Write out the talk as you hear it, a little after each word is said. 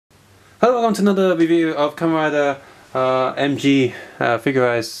Hello, welcome to another review of Kamen Rider MG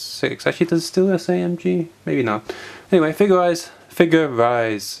Figure 6. Actually, does it still say MG? Maybe not. Anyway, Figure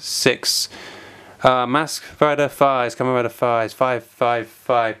 6. Mask Rider Faiz, Kamen Rider Faiz,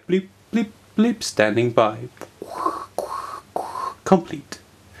 555, bleep, bleep, bleep, standing by. Complete.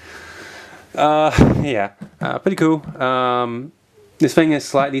 Pretty cool. This thing is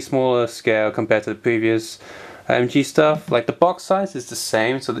slightly smaller scale compared to the previous MG stuff. Like the box size is the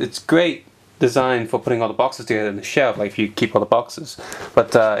same, so it's great design for putting all the boxes together in the shelf, like if you keep all the boxes.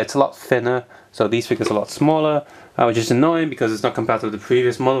 But it's a lot thinner, so these figures are a lot smaller, which is annoying because it's not compatible with the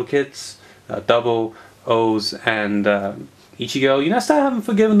previous model kits, Double, O's, and Ichigo. You know, I still haven't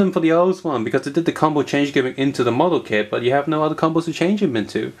forgiven them for the O's one because they did the combo change gimmick into the model kit, but you have no other combos to change them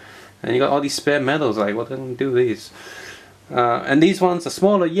into. And you got all these spare medals, like what can I do with these? And these ones are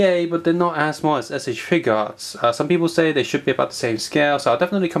smaller, yay, but they're not as small as SH Figure Arts. Some people say they should be about the same scale, so I'll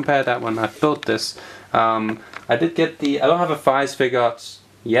definitely compare that when I built this. I did get I don't have a Faiz Figure Arts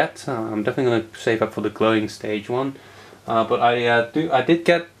yet. I'm definitely going to save up for the glowing stage one. But I did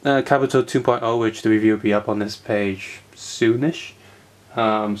get Kabuto 2.0, which the review will be up on this page soonish.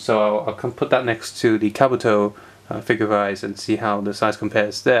 So I'll put that next to the Kabuto Figure Eyes and see how the size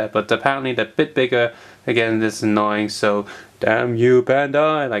compares there. But apparently they're a bit bigger. Again, this is annoying, so damn you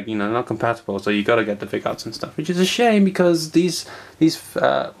Bandai, like, you know, not compatible, so you gotta get the figure arts and stuff, which is a shame because these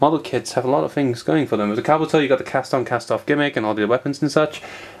model kits have a lot of things going for them. With the Kabuto you got the cast on cast off gimmick and all the weapons and such,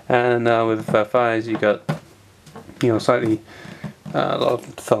 and with Faiz you got, you know, slightly a lot of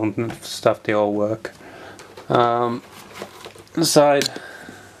film stuff. They all work. The side,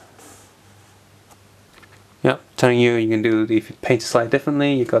 yep, telling you can do the paint slide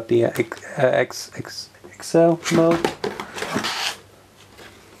differently. You got the XL mode,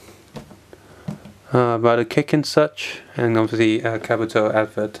 Rider kick and such, and obviously Kabuto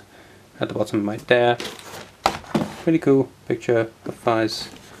advert at the bottom right there. Pretty cool picture of Faiz.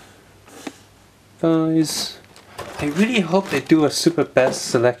 I really hope they do a super best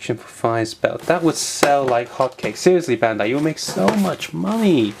selection for Faiz belt. That would sell like hotcakes. Seriously, Bandai, you'll make so much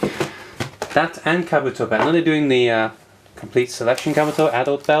money. That and Kabuto belt. I know they're doing the complete selection Kabuto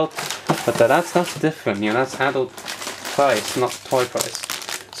adult belt, but that's different. You know, that's adult price, not toy price.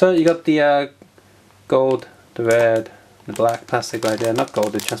 So you got the gold, the red, the black plastic right there. Not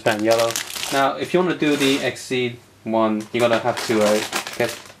gold, the transparent yellow. Now, if you want to do the Exceed one, you're gonna have to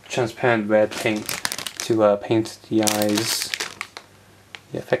get transparent red paint to paint the eyes,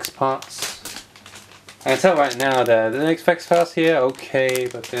 the effects parts. I can tell right now that the effects parts here okay,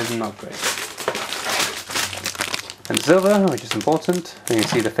 but they're not great. And silver, which is important. You can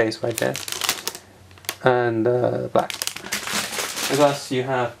see the face right there. And black. And plus you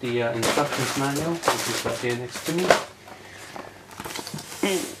have the instructions manual, which is right here next to me.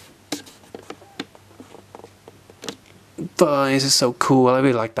 This is so cool. I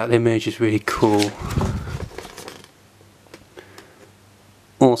really like that image. It's really cool.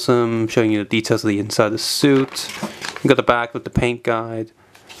 Awesome, showing you the details of the inside of the suit. You got the back with the paint guide,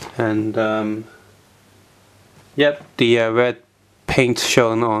 and yep, the red paint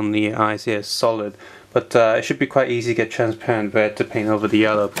shown on the eyes here is solid, but it should be quite easy to get transparent red to paint over the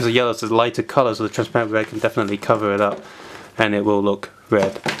yellow, because the yellow is a lighter color, so the transparent red can definitely cover it up, and it will look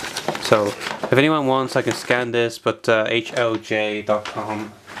red. So if anyone wants, I can scan this, but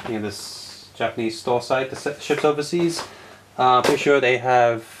HLJ.com, you know, this Japanese store site that ships overseas. Pretty sure they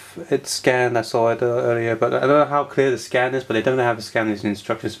have it scanned. I saw it earlier, but I don't know how clear the scan is, but they definitely have a scan in the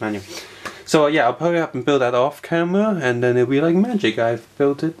instructions manual. So yeah, I'll probably have to build that off camera, and then it'll be like magic. I've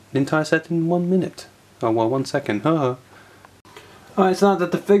built it, the entire set in 1 minute. Oh well, 1 second. Alright, so now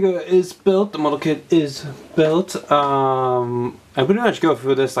that the figure is built, the model kit is built, I pretty much go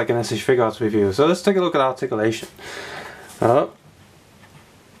through this like an SH Figure Arts review. So let's take a look at articulation.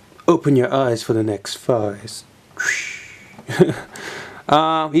 Open your eyes for the next Faiz.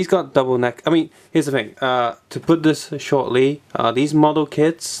 He's got double neck. I mean, here's the thing. To put this shortly, these model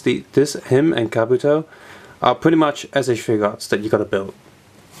kits, him and Kabuto, are pretty much SH Figure Arts that you gotta build.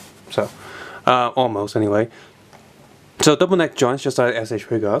 So, almost anyway. So double neck joints, just like SH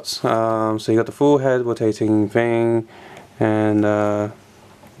Figure Arts. So you got the full head rotating thing, and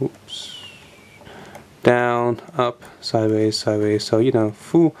oops, down, up, sideways, sideways. So you know,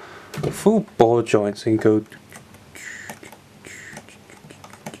 full ball joints. So you can go.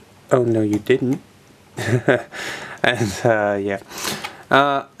 Oh no, you didn't. And yeah,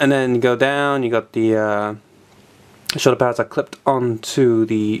 and then you go down. You got the shoulder pads are clipped onto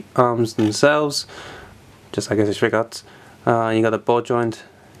the arms themselves, just like SH Figure Arts. You got a ball joint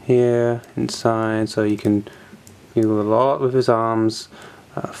here inside, so you can do a lot with his arms.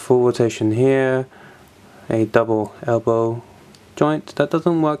 full rotation here, a double elbow joint. That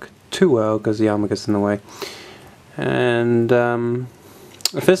doesn't work too well because the armor gets in the way. And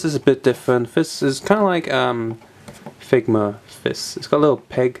this is a bit different. This is kind of like Figma fist. It's got a little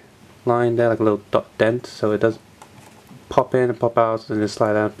peg line there, like a little dot dent, so it does pop in and pop out and just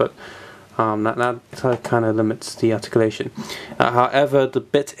slide out, but that kind of limits the articulation. However, the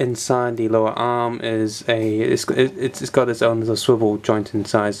bit inside the lower arm is it's got its own little swivel joint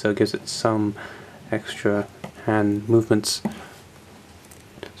inside, so it gives it some extra hand movements.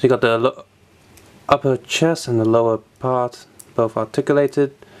 So you got the upper chest and the lower part both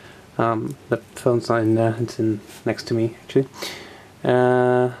articulated. The phone's not in there, it's in next to me actually.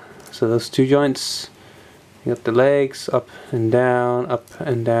 So those two joints, you got the legs up and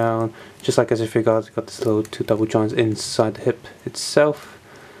down, just like as if you got this little two double joints inside the hip itself.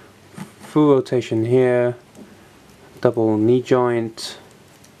 Full rotation here, double knee joint,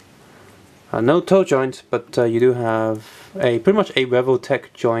 no toe joint, but you do have pretty much a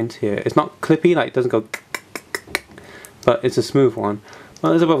Revoltech joint here. It's not clippy, like it doesn't go, but it's a smooth one.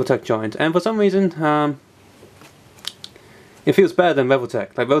 Well, there's a Revoltech joint, and for some reason, it feels better than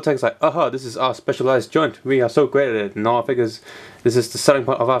Revoltech. Like Revoltech's like, aha, this is our specialized joint. We are so great at it, and our figures, this is the selling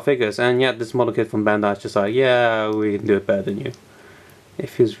point of our figures. And yet this model kit from Bandai is just like, yeah, we can do it better than you. It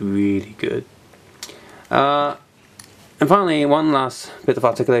feels really good. And finally, one last bit of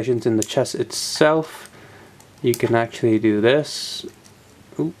articulations in the chest itself. You can actually do this.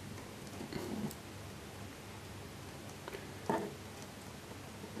 Ooh.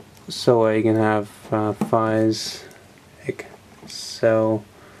 So you can have Faiz Excel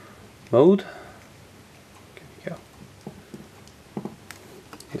mode. There we go.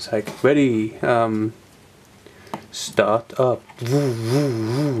 It's like ready. Start up.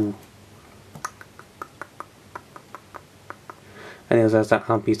 And it also has that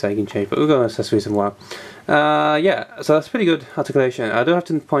arm piece that you can change, but we'll go on accessories in a while. Yeah, so that's pretty good articulation. I do have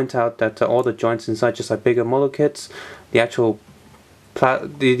to point out that all the joints inside, just like bigger model kits, the actual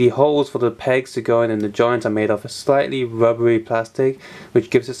the holes for the pegs to go in the joints are made of a slightly rubbery plastic, which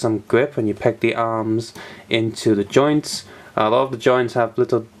gives it some grip when you peg the arms into the joints. A lot of the joints have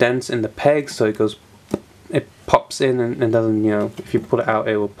little dents in the pegs, so it pops in and doesn't, you know, if you pull it out,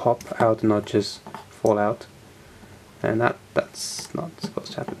 it will pop out and not just fall out. And that's not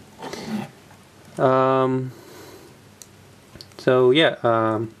supposed to happen. So yeah,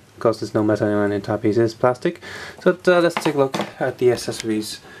 of course there's no metal in the entire piece, it's plastic. So let's take a look at the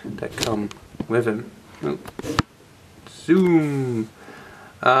accessories that come with him. Oh. Zoom!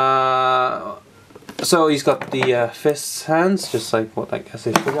 So he's got the fist hands, just like what like SA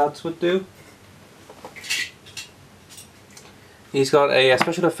Figuarts would do. He's got a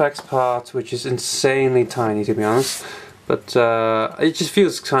special effects part which is insanely tiny, to be honest, but it just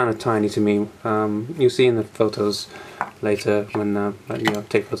feels kind of tiny to me. You'll see in the photos later when you know,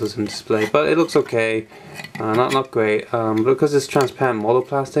 take photos and display, but it looks okay, not great. Because it's transparent model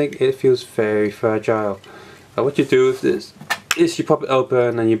plastic, it feels very fragile. What you do with this is you pop it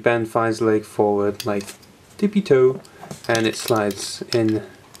open and you bend Faiz's leg forward like tippy toe, and it slides in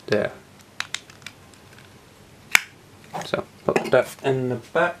there. So put that in the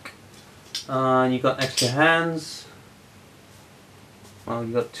back. You got extra hands. Well,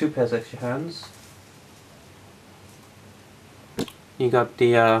 you got two pairs of extra hands. You got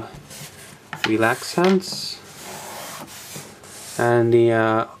the relax hands and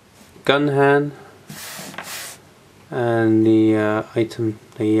the gun hand and the item,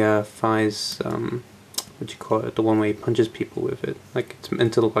 the Faiz, what do you call it? The one where he punches people with it. Like it's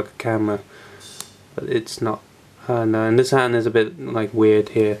meant to look like a camera, but it's not. No, and this hand is a bit like weird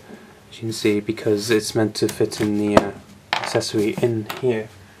here, as you can see, because it's meant to fit in the accessory in here.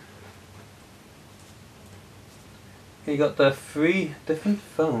 You got the 3 different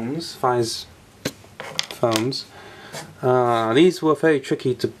foams, Faiz foams. These were very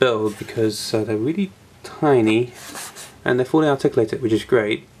tricky to build because they're really tiny and they're fully articulated, which is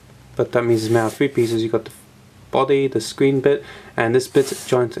great. But that means it's made out of 3 pieces. You got the body, the screen bit, and this bit's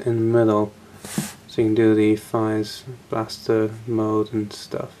joint in the middle. So you can do the Faiz blaster mode and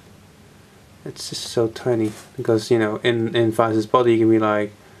stuff. It's just so tiny because, you know, in Faiz's body you can be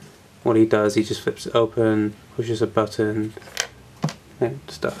like, what he does, he just flips it open, pushes a button, and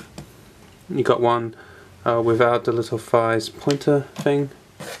stuff. You got one without the little Faiz pointer thing,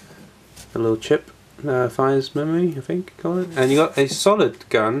 the little chip, Faiz memory, I think you call it. And you got a solid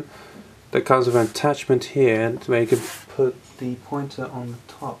gun that comes with an attachment here where you can put the pointer on the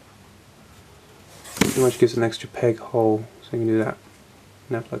top. Pretty much gives an extra peg hole, so you can do that.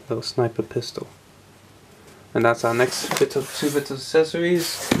 And have like a little sniper pistol. And that's our next two bits of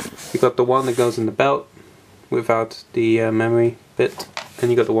accessories. You got the one that goes in the belt without the memory bit, and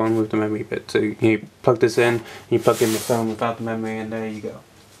you got the one with the memory bit. So you plug this in, you plug in the phone without the memory, and there you go.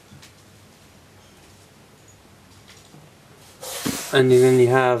 And then you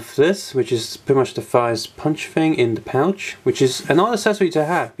have this, which is pretty much the Faiz punch thing in the pouch, which is an odd accessory to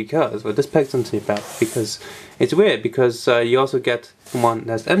have because, well, this pegs onto your belt because it's weird because you also get one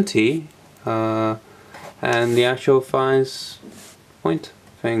that's empty and the actual Faiz point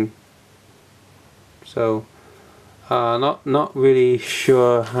thing. So not really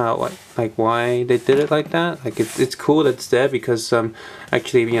sure how like why they did it like that. Like it's cool that it's there because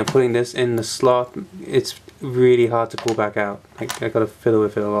actually, you know, putting this in the slot, it's really hard to pull back out. Like I gotta fiddle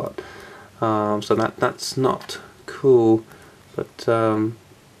with it a lot. So that's not cool. But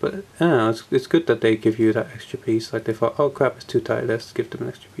yeah, it's good that they give you that extra piece. Like they thought, oh crap, it's too tight. Let's give them an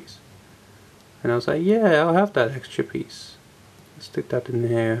extra piece. And I was like, yeah, I'll have that extra piece. Let's stick that in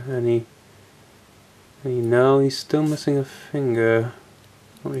here. And no, he's still missing a finger.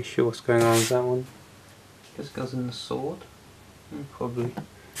 Not really sure what's going on with that one. This goes in the sword. Probably.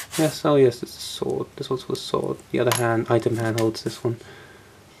 Yes, oh yes, it's a sword. This one's for the sword. The other item hand holds this one.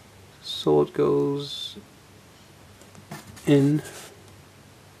 Sword goes in.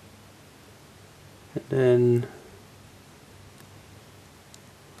 And then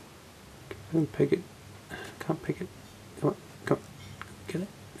can't pick it. Can't pick it. Come on, come on. Get it.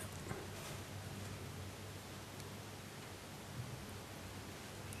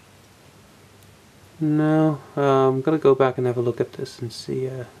 No, I'm gonna go back and have a look at this and see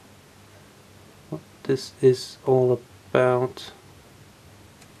what this is all about.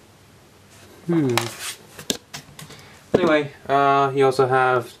 Anyway, you also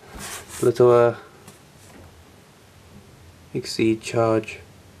have a little exceed charge.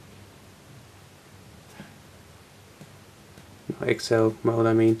 XL mode,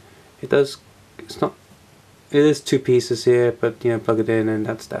 I mean. It is two pieces here, but you know, plug it in and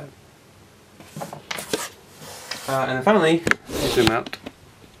that's that. And then finally, zoom out,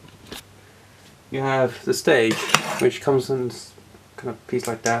 you have the stage, which comes in this kind of piece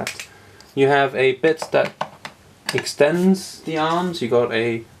like that. You have a bit that extends the arms. You got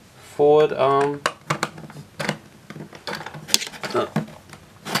a forward arm,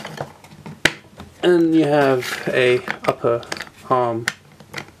 and you have a upper arm.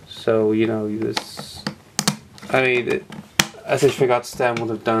 So you know this. I mean, as I figured, stem would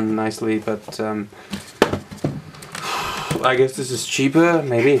have done nicely, but I guess this is cheaper.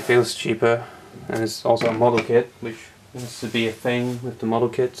 Maybe it feels cheaper, and it's also a model kit, which used to be a thing with the model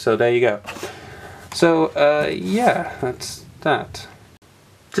kit. So there you go. So yeah, that's that.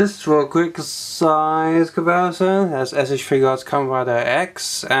 Just for a quick size comparison, there's SH Figuarts Kamen Rider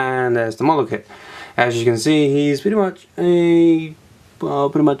X, and there's the model kit. As you can see, he's pretty much a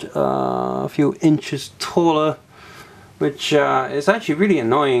few inches taller, which is actually really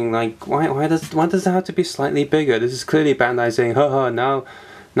annoying. Like, why does it have to be slightly bigger? This is clearly Bandai saying, haha, now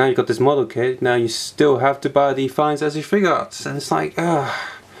you got this model kit, now you still have to buy the Faiz SH Figuarts. And it's like,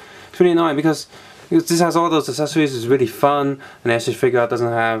 it's really annoying because this has all those accessories, it's really fun, and the SH Figuart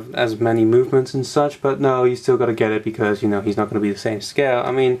doesn't have as many movements and such, but no, you still gotta get it because, you know, he's not gonna be the same scale.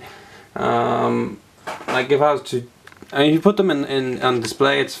 I mean, like if I was to, if you put them on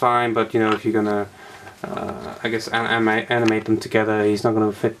display, it's fine, but you know, if you're gonna I guess animate them together, he's not going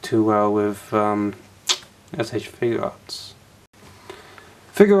to fit too well with SH Figuarts.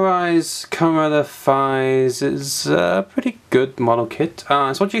 Figure-wise, Kamen Rider Faiz is a pretty good model kit.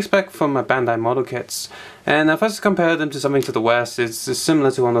 It's what you expect from Bandai model kits. And if I just compare them to something to the West, it's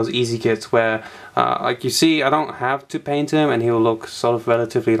similar to one of those easy kits where, like you see, I don't have to paint him and he'll look sort of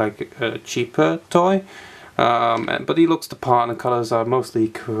relatively like a cheaper toy. But he looks the part and the colors are mostly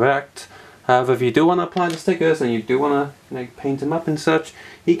correct. However, if you do want to apply the stickers and you do want to paint him up and such,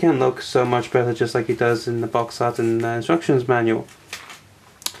 he can look so much better just like he does in the box art and instructions manual.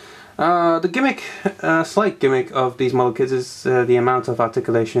 The gimmick, slight gimmick of these model kits is the amount of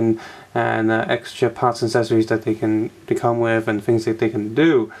articulation and extra parts and accessories that they can come with and things that they can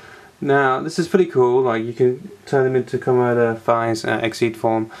do. Now, this is pretty cool. Like, you can turn them into Kamen Rider Faiz Exceed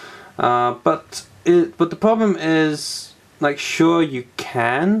form, but the problem is, like, sure you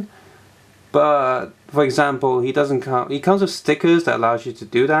can. But for example, he comes with stickers that allows you to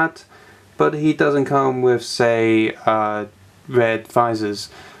do that, but he doesn't come with, say, red visors.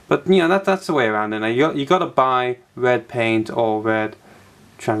 But you know, that's the way around it. Now, you gotta buy red paint or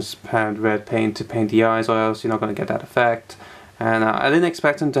transparent red paint to paint the eyes, or else you're not gonna get that effect. And I didn't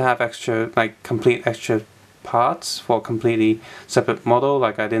expect him to have extra, like complete extra parts for a completely separate model.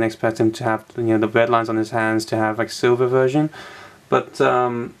 Like I didn't expect him to have, you know, the red lines on his hands to have like silver version, but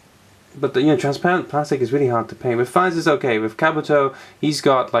you know, transparent plastic is really hard to paint. With Faiz it's okay. With Kabuto, he's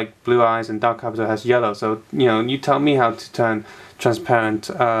got like blue eyes and Dark Kabuto has yellow. So you know, you tell me how to turn transparent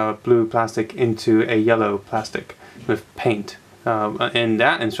blue plastic into a yellow plastic with paint. And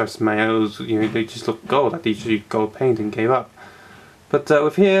that instruction manual, you know, they just look gold. Like they just used gold paint and gave up. But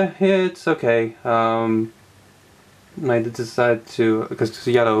with here it's okay. I did decide to, because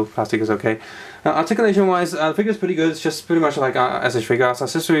the yellow plastic is okay. Articulation wise, the figure is pretty good. It's just pretty much like SH Figuarts.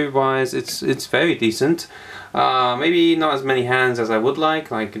 Accessory wise, it's very decent. Maybe not as many hands as I would like.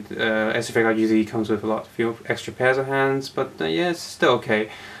 Like SH Figuarts usually comes with a few extra pairs of hands, but yeah, it's still okay.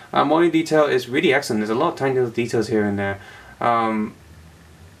 Modeling detail is really excellent. There's a lot of tiny little details here and there,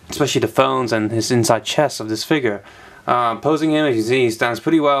 especially the phones and his inside chest of this figure. Posing him, as you see, he stands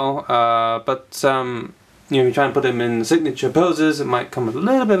pretty well, but you know, if you try and put him in signature poses, it might come with a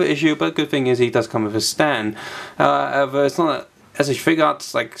little bit of an issue, but the good thing is he does come with a stand. However, it's not a SH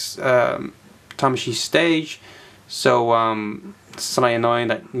Figuarts like Tamashi stage, so it's slightly annoying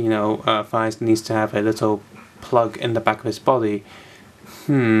that, you know, Faiz needs to have a little plug in the back of his body.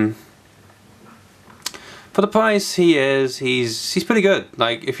 For the price, he's pretty good.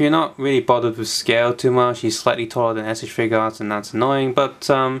 Like, if you're not really bothered with scale too much, he's slightly taller than SH Figuarts, and that's annoying, but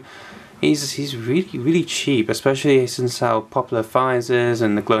he's really cheap, especially since how popular Faiz is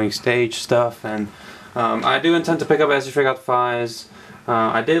and the glowing stage stuff. And I do intend to pick up SH Figuarts Faiz.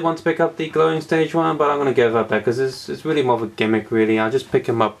 I did want to pick up the glowing stage one, but I'm gonna give up that because it's really more of a gimmick. Really, I'll just pick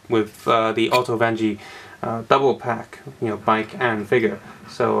him up with the Auto Vanji double pack, you know, bike and figure.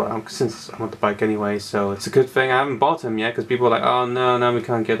 So since I want the bike anyway, so it's a good thing I haven't bought him yet, because people are like, oh no, we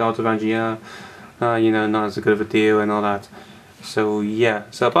can't get Auto Vanji, you know, not as good of a deal and all that. So yeah,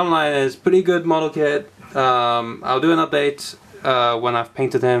 so bottom line is pretty good model kit. I'll do an update when I've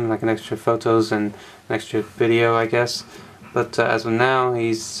painted him, like an extra photos and an extra video, I guess. But as of now,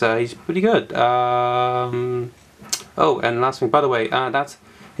 he's pretty good. Oh, and last thing, by the way, that's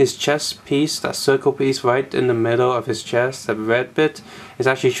his chest piece, that circle piece right in the middle of his chest, that red bit, is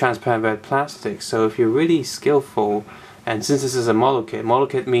actually transparent red plastic. So if you're really skillful, and since this is a model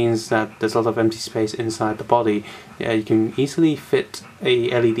kit means that there's a lot of empty space inside the body. Yeah, you can easily fit a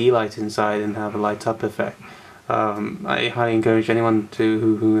LED light inside and have a light up effect. I highly encourage anyone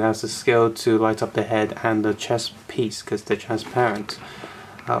who has the skill to light up the head and the chest piece, because they're transparent.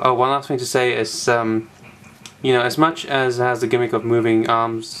 Oh, one last thing to say is, you know, as much as it has the gimmick of moving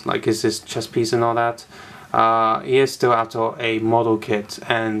arms, like his chest piece and all that, he is still after a model kit,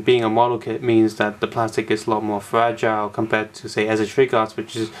 and being a model kit means that the plastic is a lot more fragile compared to, say, SH Figuarts,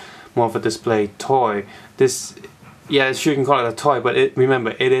 which is more of a display toy. This, yeah, sure, you can call it a toy, but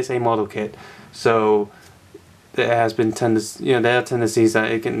remember, it is a model kit, so there has been there are tendencies that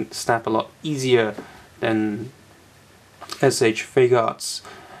it can snap a lot easier than SH Figuarts.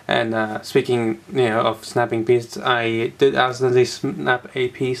 And speaking, you know, of snapping pieces, I did accidentally snap a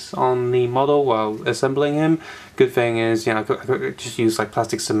piece on the model while assembling him. Good thing is, you know, I could just use like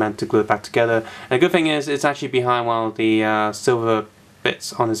plastic cement to glue it back together. And the good thing is, it's actually behind one of the silver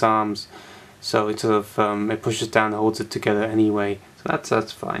bits on his arms, so it sort of it pushes down and holds it together anyway. So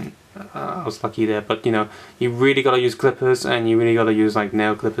that's fine. I was lucky there, but you know, you really gotta use clippers, and you really gotta use like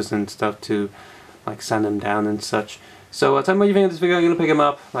nail clippers and stuff to like sand them down and such. So tell me what you think of this figure. I'm going to pick him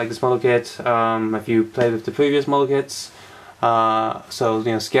up, like this model kit. If you played with the previous model kits, so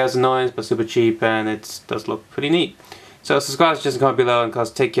you know, scares annoyance, but super cheap, and it does look pretty neat. So subscribe, just comment below, and of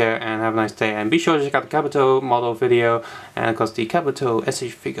course take care and have a nice day, and be sure to check out the Kabuto model video, and of course the Kabuto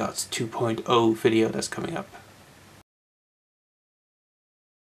SH Figuarts 2.0 video that's coming up.